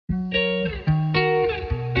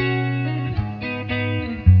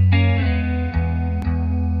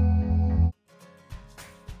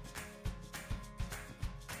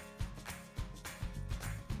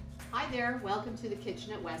welcome to the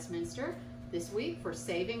kitchen at Westminster. This week, for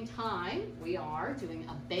saving time, we are doing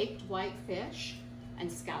a baked white fish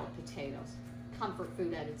and scalloped potatoes. Comfort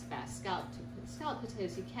food at its best. Scalloped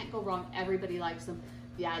potatoes, you can't go wrong. Everybody likes them.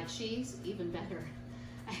 You add cheese, even better.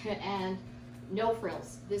 And No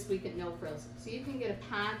Frills, this week at No Frills. So you can get a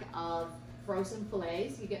pack of frozen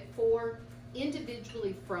fillets. You get 4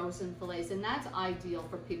 individually frozen fillets, and that's ideal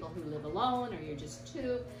for people who live alone or you're just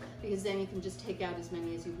 2, because then you can just take out as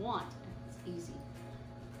many as you want. It's easy.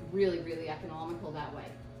 Really, really economical that way.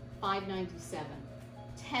 $5.97.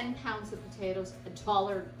 10 pounds of potatoes,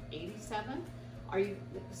 $1.87. Are you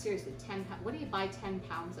seriously 10 pounds? What do you buy 10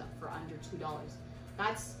 pounds of for under $2?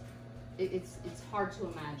 It's hard to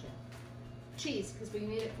imagine. Cheese, because we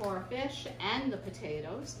need it for our fish and the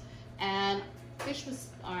potatoes. And cheese was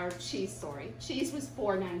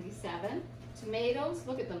 $4.97. Tomatoes,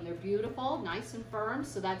 look at them, they're beautiful, nice and firm,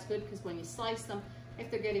 so that's good because when you slice them, if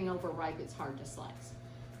they're getting overripe, it's hard to slice.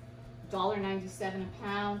 $1.97 a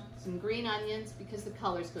pound. Some green onions because the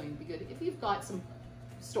color's going to be good. If you've got some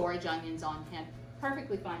storage onions on hand,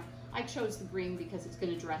 perfectly fine. I chose the green because it's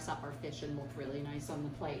going to dress up our fish and look really nice on the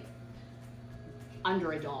plate. Under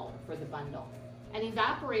 $1 for the bundle. And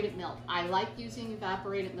evaporated milk. I like using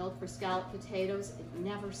evaporated milk for scalloped potatoes. It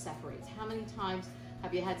never separates. How many times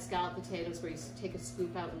have you had scalloped potatoes where you take a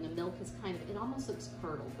scoop out and the milk is kind of, it almost looks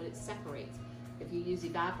curdled, but it separates. If you use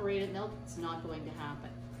evaporated milk, it's not going to happen.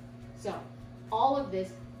 So all of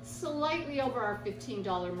this, slightly over our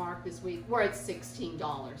 $15 mark this week. We're at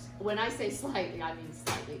 $16. When I say slightly, I mean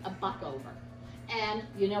slightly, $1 over. And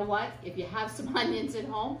you know what? If you have some onions at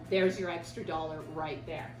home, there's your extra $1 right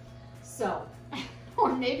there. So,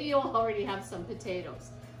 or maybe you'll already have some potatoes.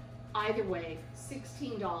 Either way,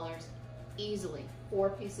 $16 easily. 4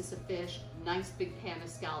 pieces of fish, nice big pan of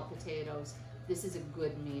scalloped potatoes. This is a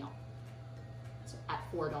good meal. It's at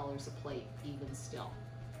 $4 a plate, even still.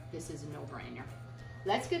 This is a no-brainer.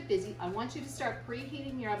 Let's get busy. I want you to start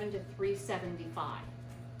preheating your oven to 375.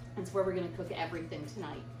 That's where we're going to cook everything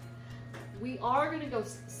tonight. We are going to go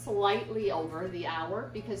slightly over the hour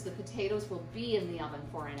because the potatoes will be in the oven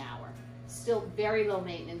for an hour. Still very low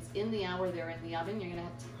maintenance. In the hour they're in the oven, you're going to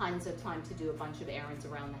have tons of time to do a bunch of errands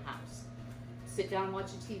around the house. Sit down,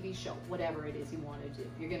 watch a TV show, whatever it is you want to do.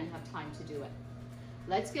 You're going to have time to do it.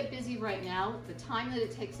 Let's get busy right now. The time that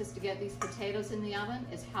it takes us to get these potatoes in the oven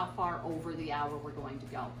is how far over the hour we're going to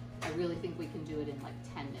go. I really think we can do it in like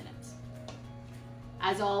 10 minutes.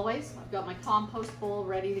 As always, I've got my compost bowl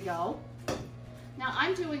ready to go. Now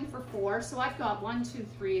I'm doing for 4, so I've got 1, 2,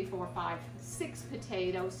 3, 4, 5, 6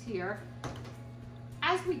 potatoes here.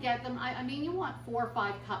 As we get them, I mean, you want 4 or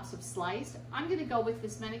 5 cups of sliced. I'm going to go with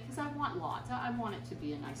this many because I want lots. I want it to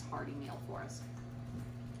be a nice hearty meal for us.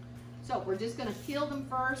 So we're just going to peel them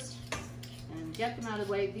first and get them out of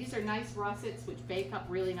the way. These are nice russets which bake up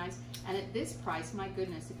really nice. And at this price, my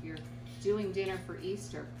goodness, if you're doing dinner for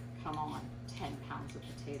Easter, come on, 10 pounds of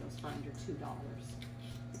potatoes for under $2.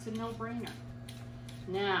 It's a no-brainer.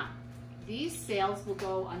 Now, these sales will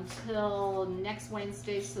go until next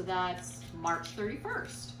Wednesday, so that's March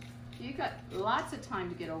 31st. You've got lots of time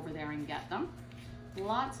to get over there and get them.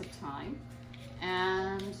 Lots of time.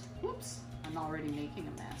 And, whoops, I'm already making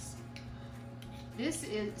a mess. This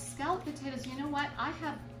is scalloped potatoes. You know what? I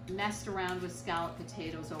have messed around with scalloped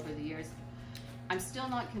potatoes over the years. I'm still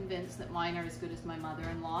not convinced that mine are as good as my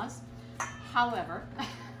mother-in-law's. However,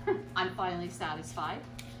 I'm finally satisfied.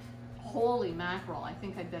 Holy mackerel, I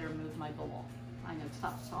think I'd better move my bowl. I know,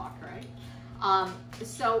 tough talk, right?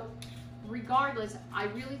 So regardless, I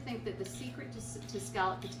really think that the secret to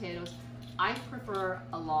scalloped potatoes, I prefer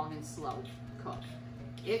a long and slow cook.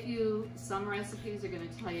 Some recipes are going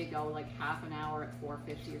to tell you go like half an hour at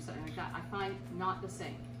 450 or something like that. I find not the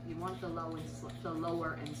same. You want the lower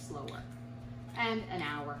and slower. And an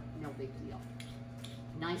hour, no big deal.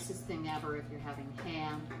 Nicest thing ever if you're having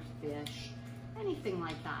ham, fish, anything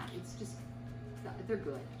like that. It's just, they're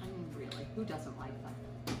good. I mean, really, who doesn't like them?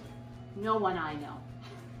 No one I know.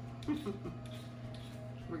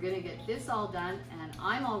 We're going to get this all done, and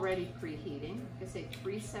I'm already preheating. Like I say,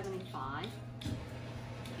 375.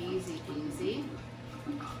 Easy, easy.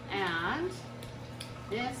 And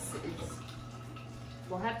this is,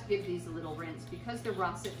 we'll have to give these a little rinse because they're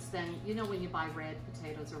russets. Then, you know, when you buy red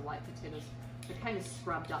potatoes or white potatoes, they're kind of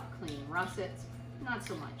scrubbed up clean. Russets, not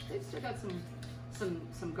so much. They've still got some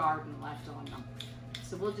garden left on them.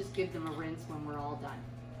 So we'll just give them a rinse when we're all done.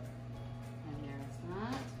 And there's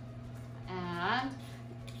that. And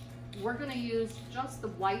we're going to use just the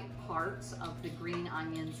white parts of the green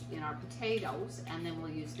onions in our potatoes, and then we'll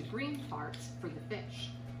use the green parts for the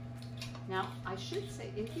fish. Now, I should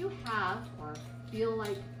say, if you have or feel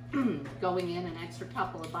like going in an extra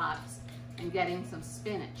couple of bucks and getting some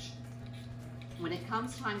spinach. When it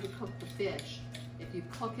comes time to cook the fish, if you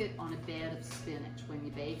cook it on a bed of spinach when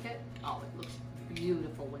you bake it, oh, it looks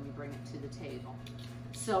beautiful when you bring it to the table.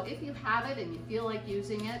 So if you have it and you feel like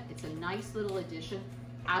using it, it's a nice little addition.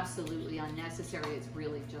 Absolutely unnecessary. It's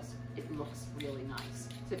really just, it looks really nice.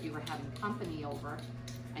 So if you were having company over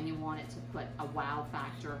and you want it to put a wow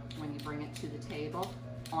factor when you bring it to the table,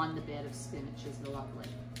 on the bed of spinach is lovely.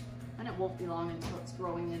 And it won't be long until it's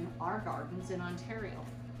growing in our gardens in Ontario.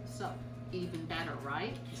 So even better,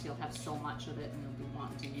 right? Because you'll have so much of it and you'll be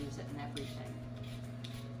wanting to use it in everything.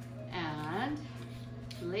 And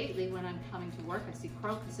lately when I'm coming to work, I see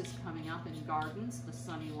crocuses coming up in gardens, the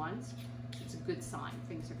sunny ones. It's a good sign.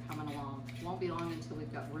 Things are coming along. Won't be long until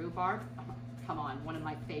we've got rhubarb. Come on, one of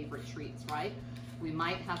my favorite treats, right? We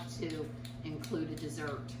might have to include a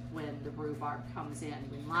dessert when the rhubarb comes in.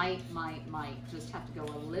 We might just have to go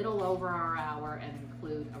a little over our hour and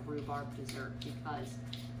include a rhubarb dessert, because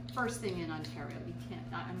first thing in Ontario, you can't,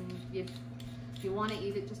 I mean, you want to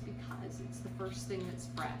eat it just because it's the first thing that's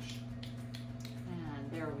fresh.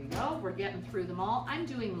 And there we go, we're getting through them all. I'm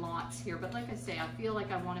doing lots here, but like I say, I feel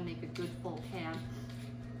like I want to make a good full pan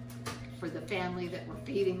for the family that we're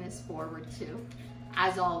feeding this forward to.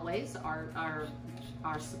 As always, our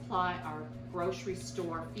grocery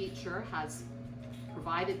store feature has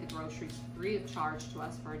provided the groceries free of charge to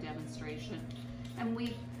us for our demonstration. And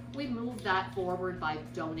we moved that forward by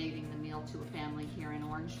donating the meal to a family here in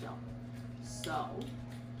Orangeville. So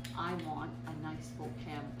I want a nice full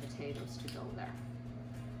pan of potatoes to go there.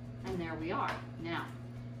 And there we are. Now,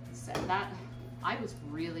 said that, I was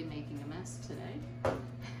really making a mess today.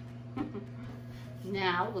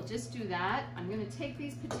 Now we'll just do that. I'm going to take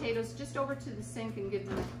these potatoes just over to the sink and give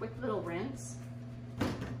them a quick little rinse.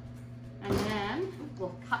 And then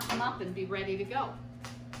we'll cut them up and be ready to go.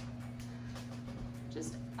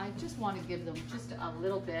 I just want to give them just a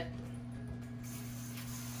little bit,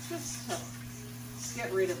 just to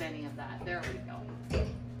get rid of any of that. There we go.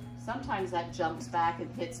 Sometimes that jumps back and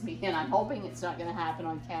hits me, and I'm hoping it's not going to happen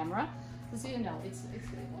on camera. Because, you know,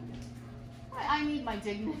 I need my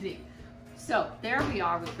dignity. So there we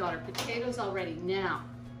are. We've got our potatoes already. Now,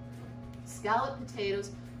 scalloped potatoes,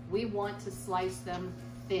 we want to slice them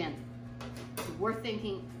thin. So we're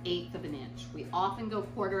thinking 1/8 of an inch. We often go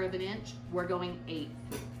 1/4 of an inch. We're going 1/8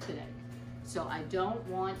 today. So I don't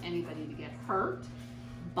want anybody to get hurt,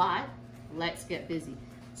 but let's get busy.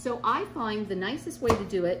 So I find the nicest way to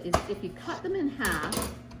do it is if you cut them in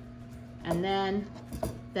half, and then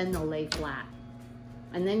they'll lay flat.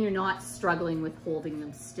 And then you're not struggling with holding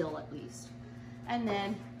them still, at least. And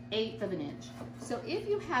then 1/8 of an inch. So if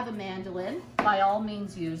you have a mandolin, by all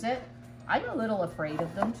means use it. I'm a little afraid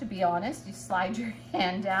of them, to be honest. You slide your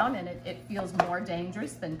hand down and it feels more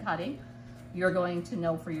dangerous than cutting. You're going to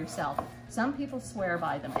know for yourself. Some people swear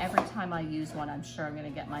by them. Every time I use one, I'm sure I'm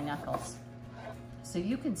gonna get my knuckles. So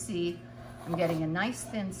you can see I'm getting a nice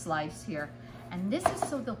thin slice here. And this is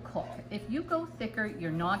so they'll cook. If you go thicker,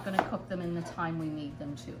 you're not gonna cook them in the time we need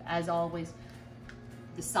them to. As always,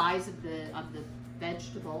 the size of the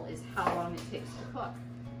vegetable is how long it takes to cook.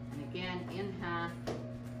 And again, in half,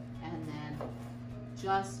 and then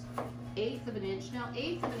just 1/8 of an inch. Now,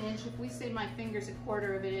 1/8 of an inch, if we say my finger's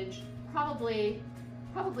 1/4 of an inch, probably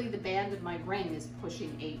the band of my ring is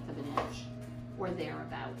pushing 1/8 of an inch, or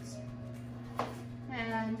thereabouts.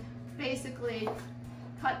 And basically,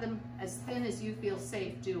 cut them as thin as you feel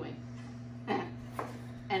safe doing.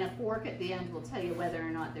 And a fork at the end will tell you whether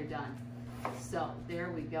or not they're done. So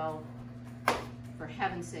there we go. For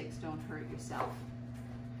heaven's sakes, don't hurt yourself.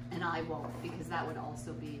 And I won't, because that would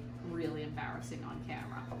also be really embarrassing on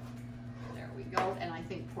camera. There we go. And I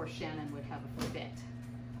think poor Shannon would have a fit.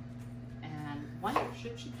 And wonder,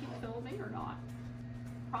 should she keep filming or not?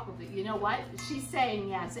 Probably. You know what? She's saying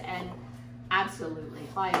yes, and absolutely,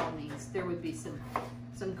 by all means, there would be some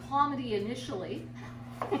comedy initially.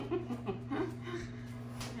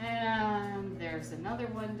 And there's another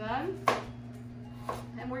one done.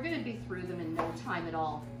 And we're going to be through them in no time at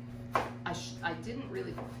all. I didn't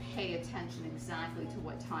really pay attention exactly to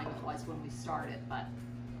what time it was when we started, but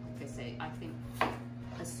like I say, I think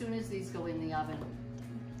as soon as these go in the oven,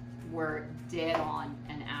 we're dead on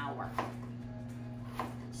an hour.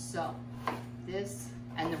 So this,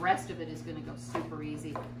 and the rest of it is going to go super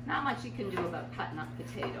easy. Not much you can do about cutting up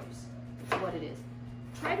potatoes. It's what it is.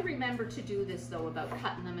 Try to remember to do this though, about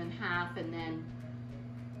cutting them in half and then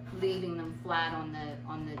leaving them flat on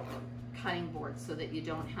the cutting board so that you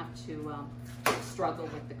don't have to struggle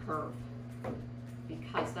with the curve,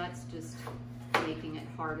 because that's just making it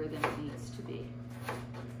harder than it needs to be.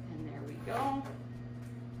 And there we go.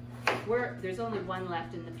 there's only one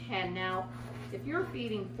left in the pan. Now, if you're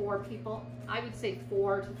feeding 4 people, I would say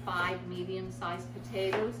 4 to 5 medium-sized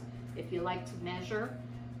potatoes. If you like to measure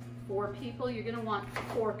 4 people, you're gonna want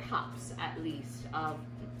 4 cups at least of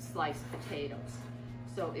sliced potatoes.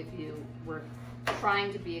 So if you were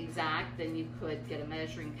trying to be exact, then you could get a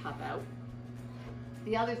measuring cup out.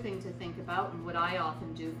 The other thing to think about, and what I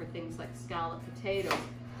often do for things like scalloped potatoes,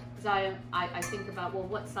 is I think about, well,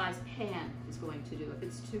 what size pan is going to do. If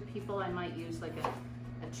it's 2 people, I might use like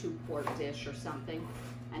a 2-quart dish or something.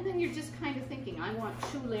 And then you're just kind of thinking, I want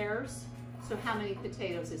 2 layers, so how many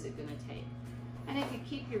potatoes is it gonna take? And if you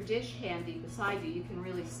keep your dish handy beside you, you can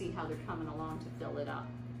really see how they're coming along to fill it up.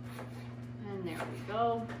 And there we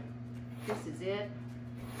go. This is it.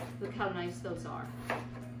 Look how nice those are.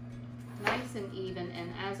 Nice and even,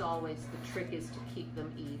 and as always, the trick is to keep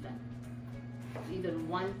them even. Even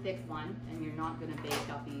one thick one, and you're not gonna bake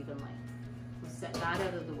up evenly. We'll set that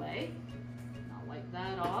out of the way. I'll wipe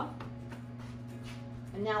that off.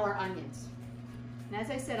 And now our onions. And as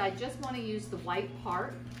I said, I just wanna use the white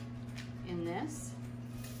part in this.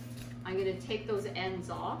 I'm gonna take those ends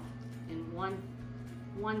off in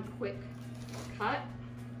one quick cut.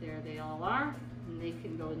 There they all are, and they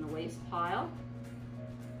can go in the waste pile.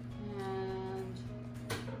 And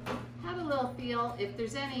have a little feel. If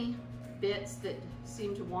there's any bits that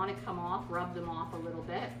seem to want to come off, rub them off a little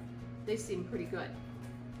bit. They seem pretty good.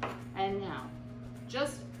 And now,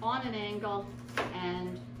 just on an angle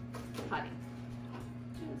and cutting.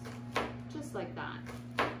 Just like that.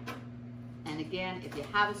 And again, if you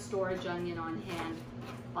have a storage onion on hand,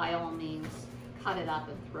 by all means, cut it up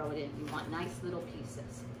and throw it in. You want nice little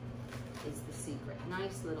pieces, is the secret.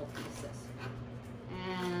 Nice little pieces.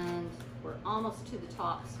 And we're almost to the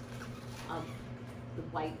tops of the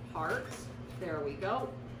white parts. There we go.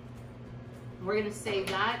 We're gonna save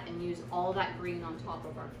that and use all that green on top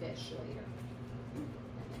of our fish later. And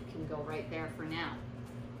it can go right there for now.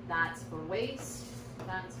 That's for waste,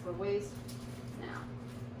 that's for waste. Now,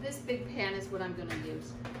 this big pan is what I'm gonna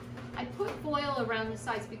use. I put foil around the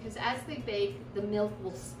sides because as they bake, the milk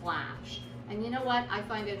will splash. And you know what? I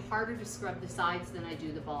find it harder to scrub the sides than I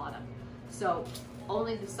do the bottom. So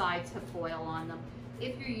only the sides have foil on them.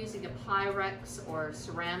 If you're using a Pyrex or a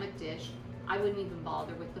ceramic dish, I wouldn't even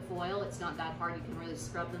bother with the foil. It's not that hard. You can really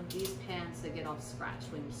scrub them. These pans, they get all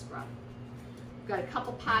scratched when you scrub. We've got a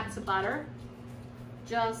couple pats of butter.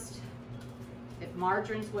 Just, if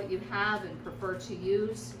margarine's what you have and prefer to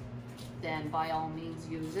use, then by all means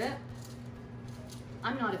use it.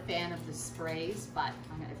 I'm not a fan of the sprays, but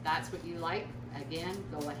if that's what you like, again,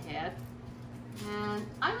 go ahead. And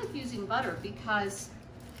I like using butter because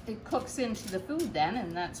it cooks into the food then,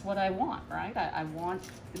 and that's what I want, right? I want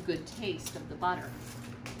the good taste of the butter.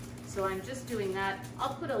 So I'm just doing that.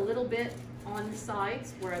 I'll put a little bit on the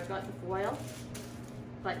sides where I've got the foil,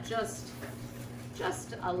 but just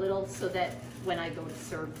a little so that when I go to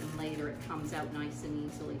serve them later, it comes out nice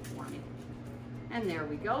and easily for me. And there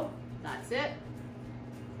we go. That's it.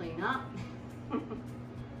 Clean up.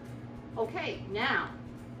 Okay, now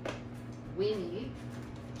we need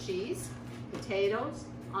cheese, potatoes,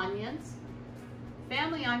 onions.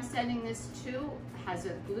 Family I'm sending this to has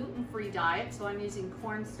a gluten-free diet, so I'm using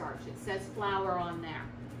cornstarch. It says flour on there.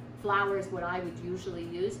 Flour is what I would usually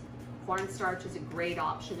use. Cornstarch is a great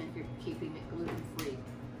option if you're keeping it gluten-free.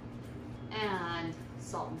 And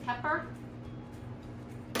salt and pepper.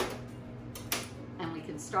 And we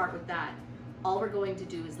can start with that. All we're going to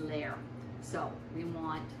do is layer. So we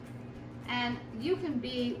want, and you can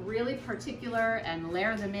be really particular and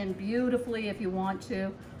layer them in beautifully if you want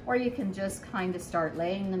to, or you can just kind of start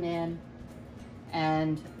laying them in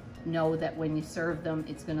and know that when you serve them,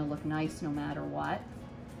 it's gonna look nice no matter what.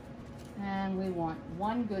 And we want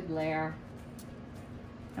one good layer.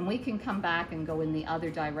 And we can come back and go in the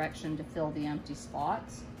other direction to fill the empty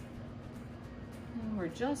spots. And we're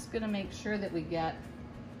just gonna make sure that we get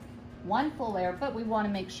one full layer, but we wanna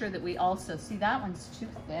make sure that we also, see that one's too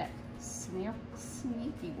thick.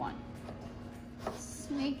 Sneaky one.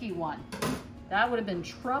 Sneaky one. That would have been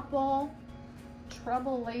trouble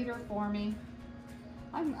later for me.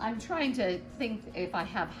 I'm trying to think if I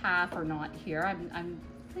have half or not here. I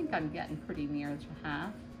think I'm getting pretty near to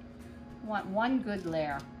half. Want one good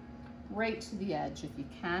layer right to the edge if you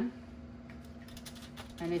can.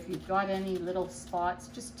 And if you've got any little spots,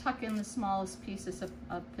 just tuck in the smallest pieces of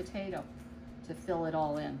potato to fill it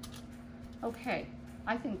all in. Okay,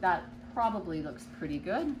 I think that probably looks pretty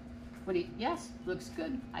good. Yes, looks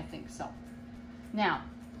good, I think so. Now,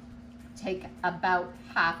 take about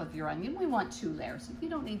half of your onion. We want 2 layers. You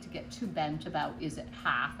don't need to get too bent about, is it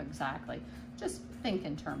half exactly? Just think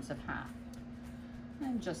in terms of half.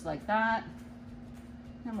 And just like that.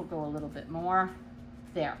 And we'll go a little bit more.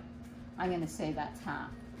 There. I'm going to say that's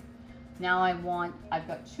half. Now I've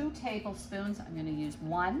got 2 tablespoons. I'm going to use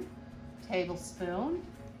 1 tablespoon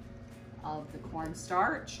of the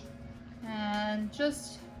cornstarch and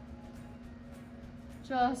just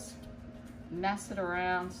mess it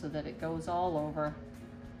around so that it goes all over,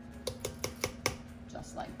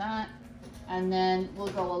 just like that. And then we'll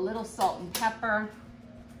go a little salt and pepper.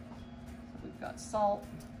 So we've got salt.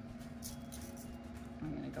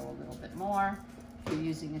 I'm going to go a little bit more. If you're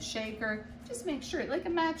using a shaker, just make sure, like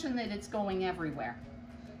imagine that it's going everywhere.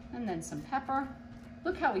 And then some pepper.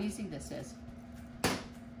 Look how easy this is.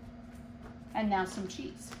 And now some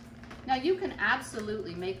cheese. Now you can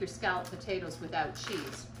absolutely make your scalloped potatoes without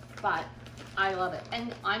cheese, but I love it.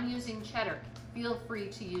 And I'm using cheddar. Feel free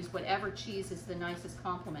to use whatever cheese is the nicest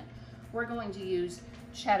complement. We're going to use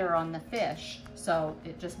cheddar on the fish, so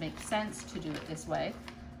it just makes sense to do it this way.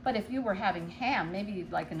 But if you were having ham, maybe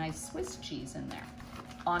you'd like a nice Swiss cheese in there.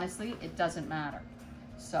 Honestly, it doesn't matter.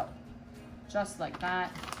 So, just like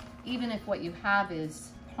that. Even if what you have is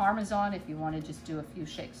Parmesan, if you want to just do a few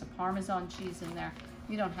shakes of Parmesan cheese in there,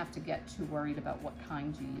 you don't have to get too worried about what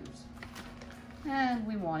kind you use. And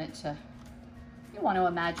we want it to, you want to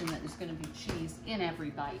imagine that there's going to be cheese in every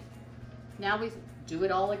bite. Now we do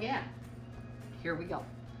it all again. Here we go.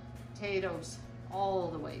 Potatoes all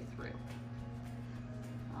the way through.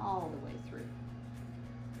 All the way through.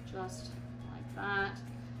 Just like that.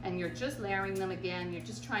 And you're just layering them again. You're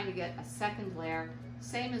just trying to get a second layer,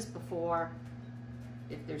 same as before.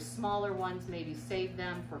 If there's smaller ones, maybe save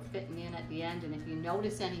them for fitting in at the end. And if you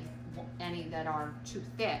notice any that are too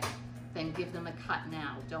thick, then give them a cut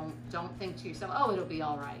now. Don't think to yourself, oh, it'll be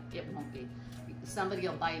all right. It won't be. Somebody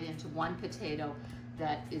will bite into one potato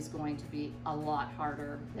that is going to be a lot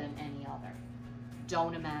harder than any other.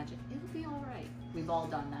 Don't imagine. It'll be all right. We've all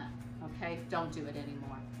done that, okay? Don't do it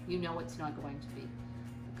anymore. You know it's not going to be.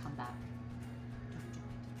 Come back. Don't do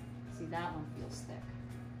it. See, that one feels thick.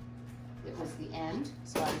 It was the end,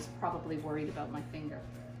 so I was probably worried about my finger.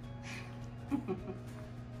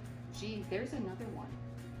 Gee, there's another one.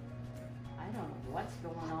 I don't know what's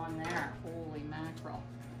going on there. Holy mackerel.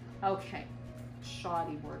 Okay,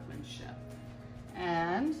 shoddy workmanship.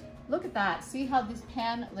 And look at that. See how this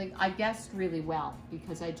pan, like I guessed really well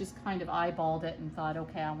because I just kind of eyeballed it and thought,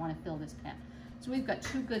 okay, I want to fill this pan. So we've got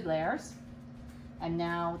 2 good layers. And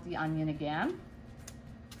now the onion again.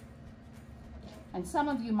 And some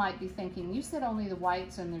of you might be thinking, you said only the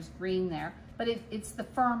whites and there's green there, but it's the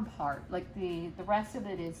firm part. Like the rest of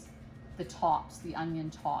it is the tops, the onion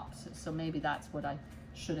tops. So maybe that's what I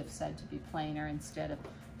should have said to be plainer instead of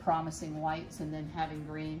promising whites and then having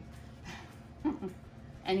green.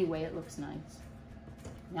 Anyway, it looks nice.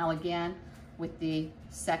 Now again, with the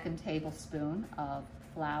 2nd tablespoon of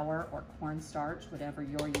flour or cornstarch, whatever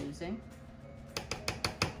you're using.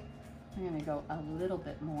 I'm gonna go a little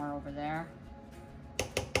bit more over there.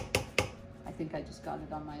 I think I just got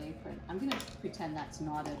it on my apron. I'm gonna pretend that's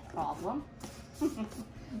not a problem.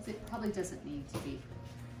 It probably doesn't need to be.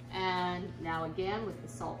 And now again with the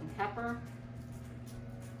salt and pepper,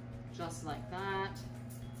 just like that.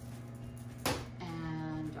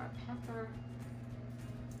 And our pepper.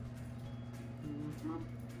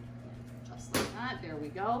 Just like that, there we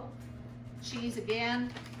go. Cheese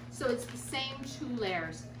again. So it's the same 2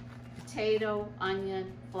 layers. Potato,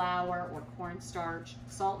 onion, flour or cornstarch,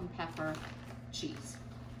 salt and pepper, cheese.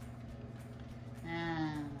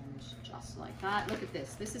 And just like that. Look at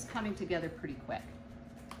this. This is coming together pretty quick.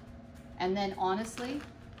 And then honestly,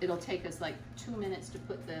 it'll take us like 2 minutes to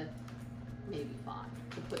put the, maybe 5,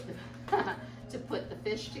 to put the, to put the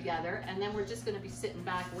fish together. And then we're just going to be sitting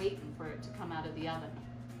back waiting for it to come out of the oven.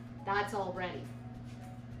 That's all ready.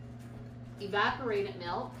 Evaporated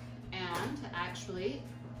milk, and actually,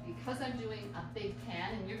 because I'm doing a big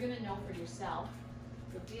pan, and you're going to know for yourself,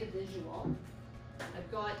 it'll be a visual,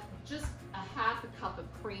 I've got just a half a cup of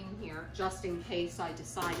cream here, just in case I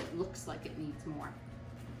decide it looks like it needs more.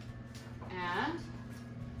 And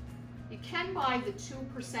you can buy the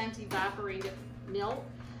 2% evaporated milk.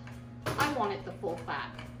 I wanted the full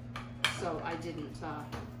fat, so I didn't.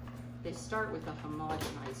 They start with a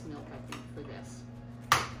homogenized milk, I think, for this.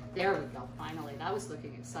 There we go, finally. That was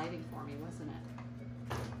looking exciting for me, wasn't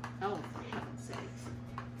it? Oh, for heaven's sakes.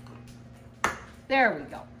 There we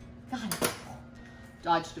go. Got it.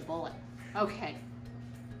 Dodged a bullet. Okay.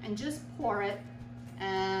 And just pour it,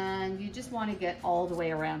 and you just want to get all the way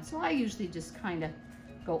around. So I usually just kind of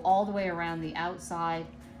go all the way around the outside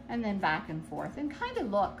and then back and forth and kind of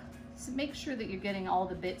look. So make sure that you're getting all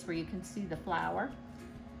the bits where you can see the flour.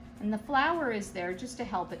 And the flour is there just to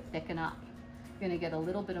help it thicken up. gonna get a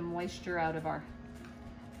little bit of moisture out of our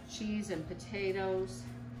cheese and potatoes.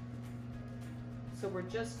 So we're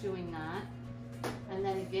just doing that. And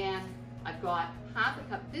then again, I've got half a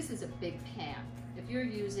cup. This is a big pan. If you're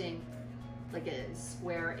using like a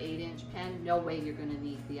square 8-inch pan, no way you're gonna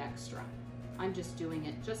need the extra. I'm just doing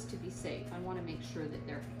it just to be safe. I wanna make sure that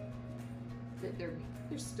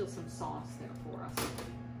there's still some sauce there for us.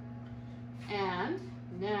 And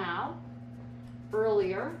now,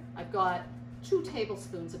 earlier, I've got 2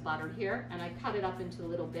 tablespoons of butter here, and I cut it up into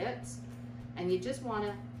little bits, and you just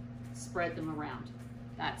wanna spread them around.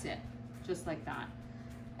 That's it, just like that.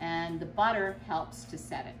 And the butter helps to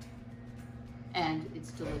set it, and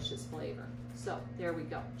it's delicious flavor. So there we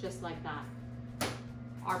go, just like that.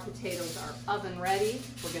 Our potatoes are oven ready.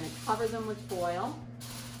 We're gonna cover them with foil.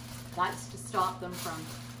 That's to stop them from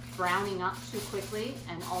browning up too quickly,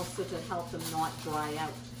 and also to help them not dry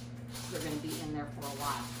out. They're gonna be in there for a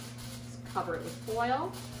while. Just cover it with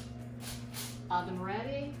foil. Oven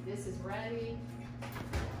ready, this is ready.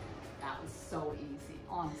 That was so easy,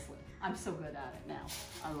 honestly. I'm so good at it now.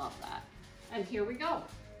 I love that. And here we go,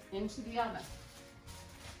 into the oven.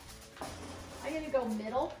 I'm gonna go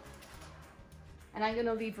middle, and I'm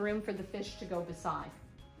gonna leave room for the fish to go beside.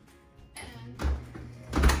 And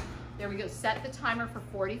there we go, set the timer for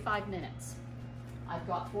 45 minutes. I've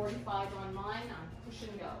got 45 on mine, I'm push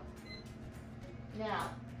and go. Now,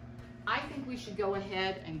 I think we should go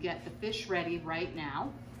ahead and get the fish ready right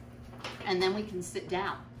now, and then we can sit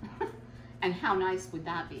down. And how nice would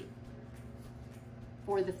that be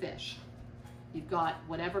for the fish? You've got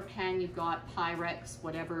whatever pan you've got, Pyrex,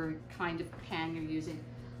 whatever kind of pan you're using.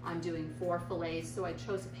 I'm doing 4 fillets, so I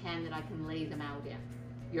chose a pan that I can lay them out in.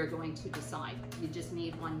 You're going to decide. You just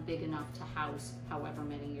need one big enough to house however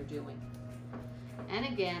many you're doing. And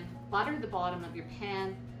again, butter the bottom of your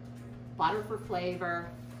pan, butter for flavor,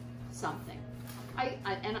 something.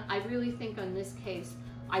 And I really think on this case,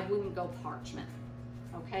 I wouldn't go parchment,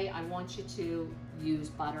 okay? I want you to use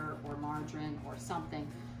butter or margarine or something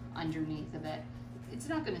underneath of it. It's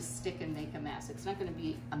not gonna stick and make a mess. It's not gonna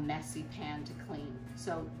be a messy pan to clean.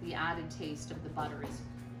 So the added taste of the butter is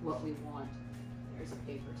what we want. There's a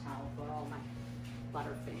paper towel for all my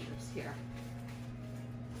butter fingers here.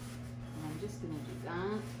 And I'm just gonna do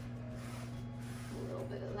that. A little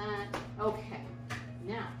bit of that. Okay,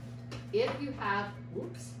 now, if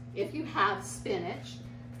you have spinach,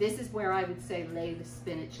 this is where I would say lay the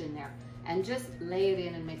spinach in there and just lay it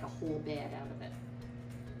in and make a whole bed out of it.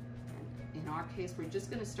 And in our case, we're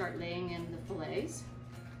just gonna start laying in the fillets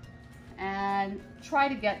and try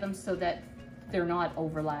to get them so that they're not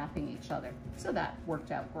overlapping each other. So that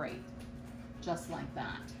worked out great, just like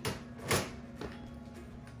that.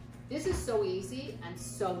 This is so easy and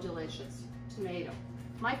so delicious. Tomato.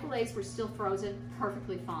 My fillets were still frozen,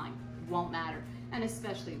 perfectly fine, won't matter. And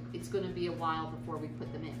especially, it's gonna be a while before we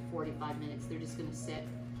put them in, 45 minutes. They're just gonna sit.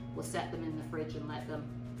 We'll set them in the fridge and let them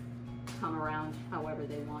come around however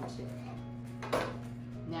they want to.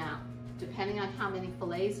 Now, depending on how many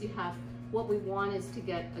fillets you have, what we want is to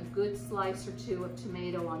get a good slice or 2 of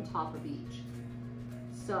tomato on top of each.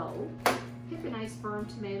 So, pick a nice firm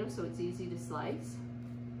tomato so it's easy to slice.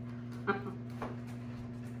 And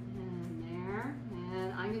there,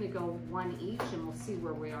 and I'm gonna go 1 each and we'll see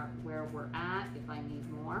where we're at, if I need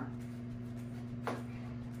more. Look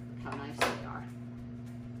how nice they are.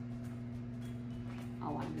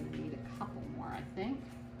 Oh, I'm gonna need a couple more, I think.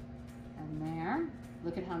 And there.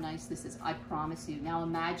 Look at how nice this is, I promise you. Now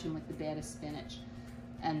imagine with the bed of spinach.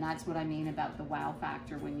 And that's what I mean about the wow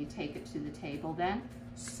factor when you take it to the table then.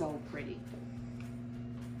 So pretty.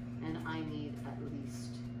 And I need at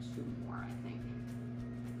least 2 more, I think.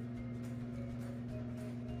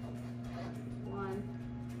 1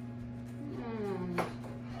 and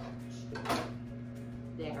 2.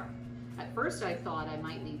 There. At first I thought I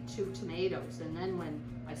might need 2 tomatoes, and then when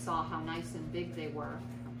I saw how nice and big they were,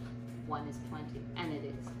 1 is plenty, and it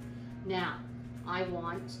is. Now, I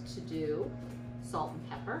want to do salt and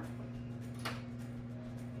pepper.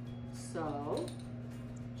 So,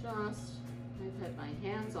 just, I've had my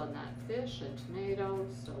hands on that fish and tomatoes,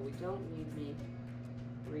 so we don't need me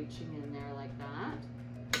reaching in there like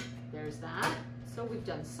that. There's that. So we've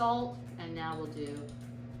done salt, and now we'll do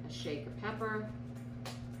a shake of pepper.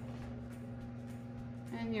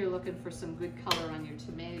 And you're looking for some good color on your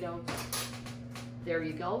tomatoes. There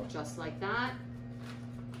you go, just like that.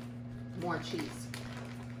 More cheese.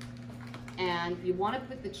 And you want to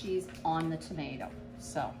put the cheese on the tomato.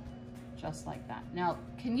 So, just like that. Now,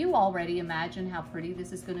 can you already imagine how pretty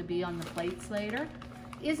this is going to be on the plates later?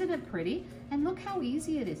 Isn't it pretty? And look how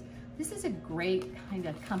easy it is. This is a great kind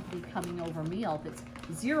of company coming over meal that's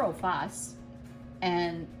 0 fuss.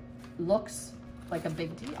 and looks like a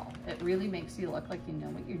big deal. It really makes you look like you know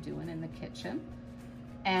what you're doing in the kitchen.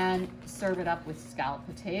 And serve it up with scalloped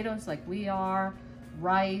potatoes like we are,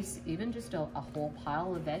 rice, even just a whole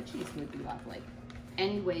pile of veggies would be lovely.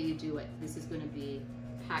 Any way you do it, this is going to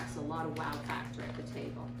packs a lot of wow factor at the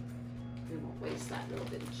table. We won't waste that little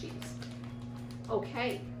bit of cheese.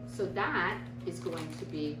 Okay, so that is going to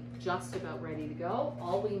be just about ready to go.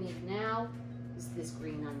 All we need now is this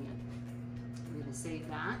green onion. I'm going to save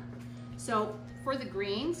that. So for the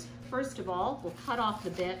greens, first of all, we'll cut off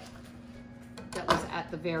the bit that was at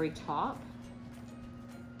the very top,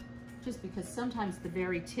 just because sometimes the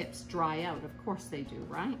very tips dry out. Of course they do,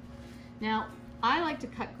 right? Now, I like to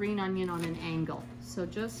cut green onion on an angle, so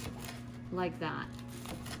just like that.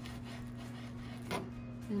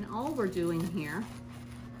 And all we're doing here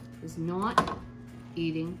is not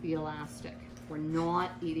eating the elastic. We're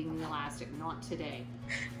not eating the elastic, not today.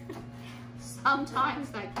 Sometimes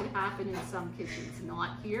that could happen in some kitchens,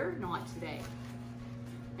 not here, not today.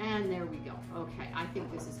 And there we go. Okay, I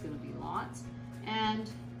think this is gonna be lots. And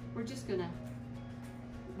we're just gonna,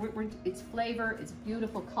 it's flavor, it's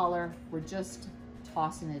beautiful color. We're just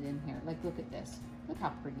tossing it in here. Like, look at this. Look how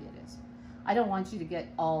pretty it is. I don't want you to get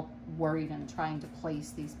all worried and trying to place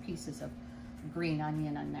these pieces of green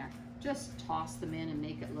onion in there. Just toss them in and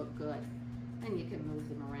make it look good. And you can move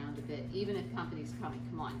them around a bit. Even if company's coming,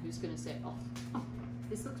 come on, who's gonna say, oh,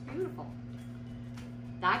 this looks beautiful.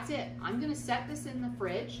 That's it. I'm gonna set this in the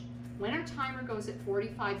fridge. When our timer goes at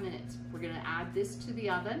 45 minutes, we're gonna add this to the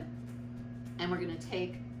oven, and we're gonna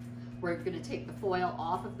take the foil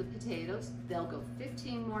off of the potatoes. They'll go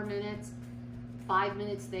 15 more minutes. 5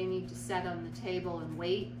 minutes they need to set on the table and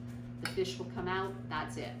wait. The fish will come out,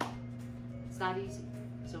 that's it. It's that easy.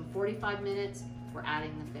 So in 45 minutes, we're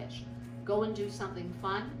adding the fish. Go and do something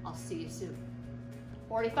fun. I'll see you soon.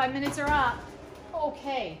 45 minutes are up.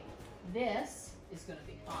 Okay, this is gonna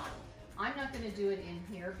be fun. I'm not gonna do it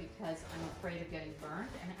in here because I'm afraid of getting burned,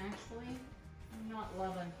 and actually, I'm not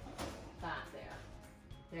loving that there.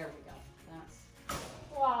 There we go. That's,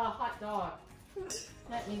 wow, hot dog.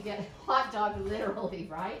 Let me get hot dog literally,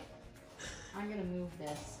 right? I'm gonna move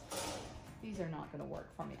this. These are not gonna work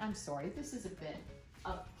for me. I'm sorry, this is a bit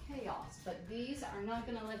of chaos, but these are not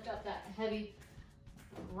gonna lift up that heavy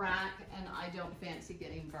rack, and I don't fancy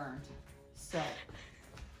getting burned. So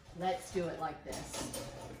let's do it like this.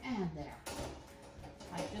 And there.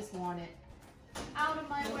 I just want it out of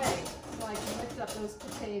my way so I can lift up those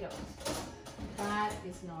potatoes. That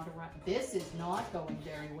is not a right. This is not going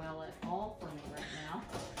very well at all for me right now.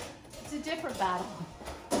 It's a different battle.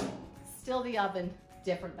 Still the oven,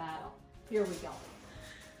 different battle. Here we go.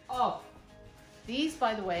 Oh, these,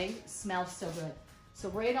 by the way, smell so good. So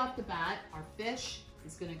right off the bat, our fish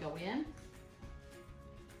is gonna go in.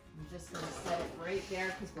 I'm just gonna set it right there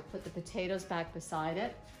because we'll put the potatoes back beside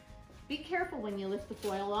it. Be careful when you lift the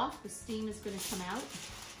foil off, the steam is gonna come out.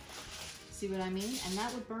 See what I mean? And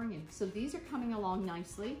that would burn you. So these are coming along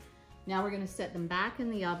nicely. Now we're gonna set them back in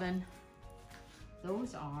the oven.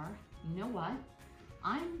 Those are, you know what?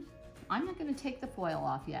 I'm not gonna take the foil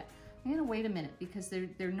off yet. I'm gonna wait a minute because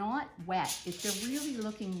they're not wet. If they're really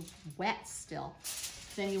looking wet still,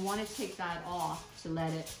 then you wanna take that off to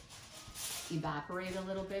let it evaporate a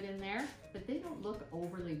little bit in there, but they don't look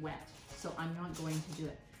overly wet, so I'm not going to do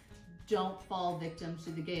it. Don't fall victim to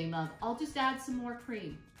the game of, I'll just add some more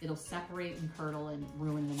cream. It'll separate and curdle and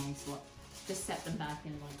ruin the nice look. Just set them back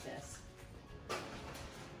in like this.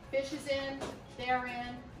 Fish is in, they're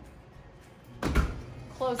in.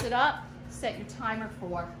 Close it up, set your timer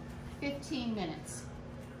for 15 minutes.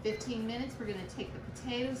 15 minutes, we're gonna take the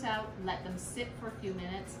potatoes out, let them sit for a few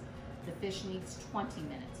minutes. The fish needs 20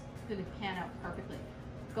 minutes. It's gonna pan out perfectly.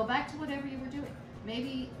 Go back to whatever you were doing.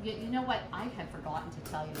 Maybe, you know what, I had forgotten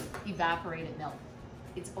to tell you, evaporated milk.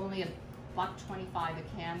 It's only $1.25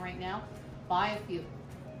 a can right now. Buy a few.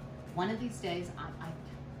 One of these days,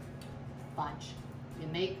 fudge. You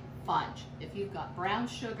make fudge. If you've got brown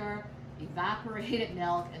sugar, evaporated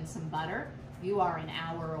milk, and some butter, you are an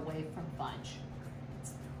hour away from fudge.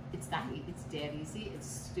 It's dead easy, it's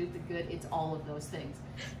stupid good, it's all of those things.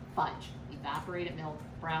 Fudge, evaporated milk,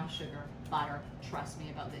 brown sugar, butter, trust me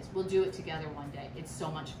about this. We'll do it together one day. It's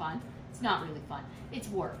so much fun. It's not really fun. It's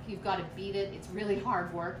work. You've got to beat it. It's really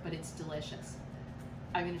hard work, but it's delicious.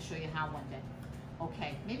 I'm going to show you how one day.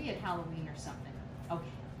 Okay, maybe at Halloween or something.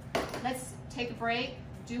 Okay, let's take a break.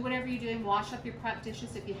 Do whatever you're doing. Wash up your prep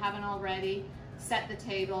dishes if you haven't already. Set the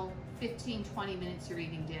table. 15, 20 minutes you're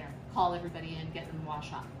eating dinner. Call everybody in, get them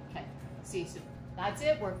washed up. Okay, see you soon. That's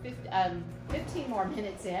it. We're 15 more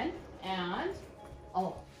minutes in, and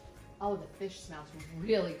oh, the fish smells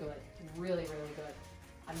really good. Really, really good.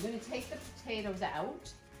 I'm gonna take the potatoes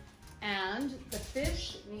out, and the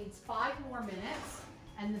fish needs 5 more minutes,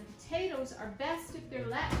 and the potatoes are best if they're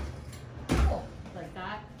left like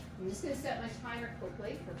that. I'm just gonna set my timer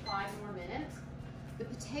quickly for 5 more minutes. The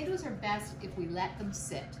potatoes are best if we let them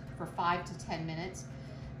sit for 5 to 10 minutes.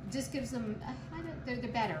 Just gives them, they're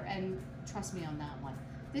better, and trust me on that one.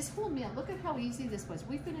 This whole meal, look at how easy this was.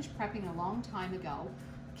 We finished prepping a long time ago.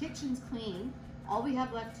 Kitchen's clean. All we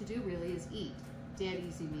have left to do really is eat. Dead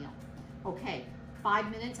easy meal. Okay,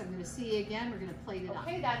 5 minutes, I'm gonna see you again. We're gonna plate it up.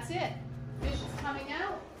 Okay, that's it. Fish is coming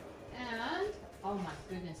out, and oh my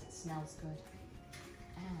goodness, it smells good.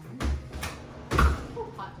 And,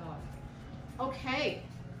 oh, hot dog. Okay,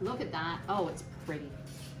 look at that. Oh, it's pretty.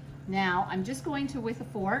 Now, I'm just going to, with a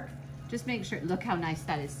fork, just make sure, look how nice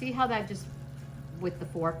that is. See how that just, with the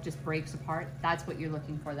fork, just breaks apart? That's what you're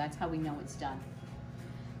looking for. That's how we know it's done.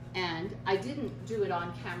 And I didn't do it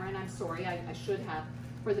on camera, and I'm sorry, I should have.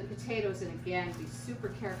 For the potatoes, and again, be super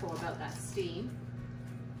careful about that steam.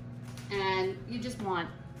 And you just want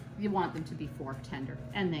them to be fork tender,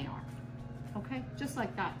 and they are. Okay, just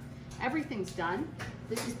like that. Everything's done.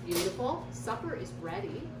 This is beautiful. Supper is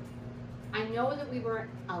ready. I know that we were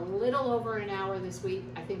a little over an hour this week.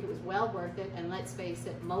 I think it was well worth it, and let's face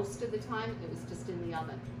it, most of the time it was just in the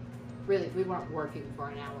oven. Really, we weren't working for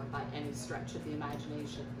an hour by any stretch of the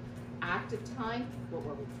imagination. Active time, what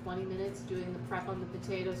were we, 20 minutes doing the prep on the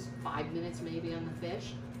potatoes, 5 minutes maybe on the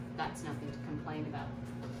fish. That's nothing to complain about.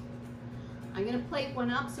 I'm gonna plate one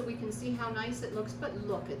up so we can see how nice it looks, but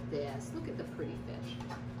look at this, look at the pretty fish.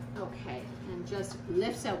 Okay, and just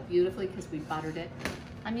lifts out beautifully because we buttered it.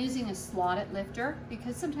 I'm using a slotted lifter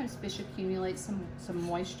because sometimes fish accumulate some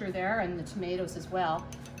moisture there, and the tomatoes as well.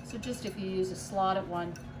 So just if you use a slotted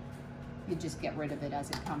one, you just get rid of it as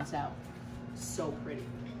it comes out. So pretty.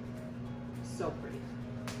 So pretty.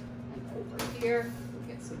 And over here, we'll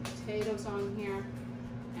get some potatoes on here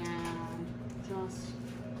and just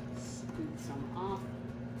scoop some up.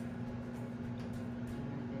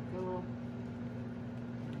 There they go.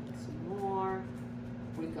 And some more.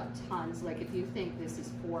 We've got tons. Like if you think this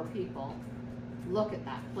is 4 people, look at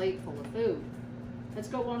that plate full of food. Let's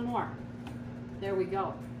go one more. There we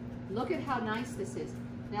go. Look at how nice this is.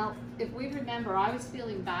 Now, if we remember, I was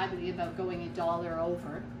feeling badly about going $1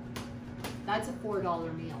 over. That's a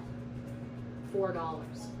 $4 meal.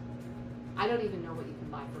 $4. I don't even know what you can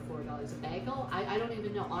buy for $4. A bagel? I don't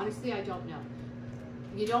even know. Honestly, I don't know.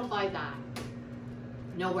 You don't buy that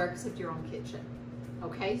nowhere except your own kitchen.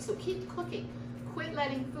 Okay? So keep cooking. Quit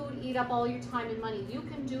letting food eat up all your time and money. You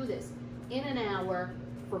can do this in an hour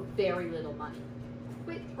for very little money.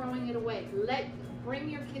 Quit throwing it away. Bring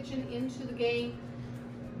your kitchen into the game.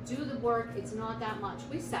 Do the work. It's not that much.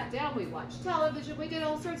 We sat down, we watched television, we did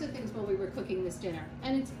all sorts of things while we were cooking this dinner,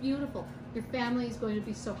 and it's beautiful. Your family is going to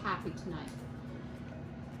be so happy tonight.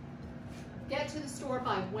 Get to the store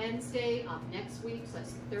by Wednesday of next week, so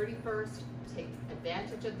that's the 31st. Take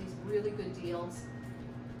advantage of these really good deals.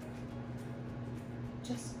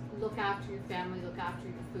 Just look after your family, look after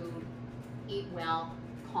your food, eat well,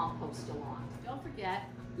 compost a lot. Don't forget,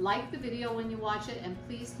 like the video when you watch it, and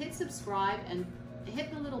please hit subscribe and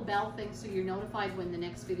hit the little bell thing so you're notified when the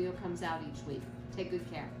next video comes out each week. Take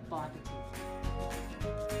good care. Bon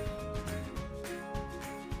appetit.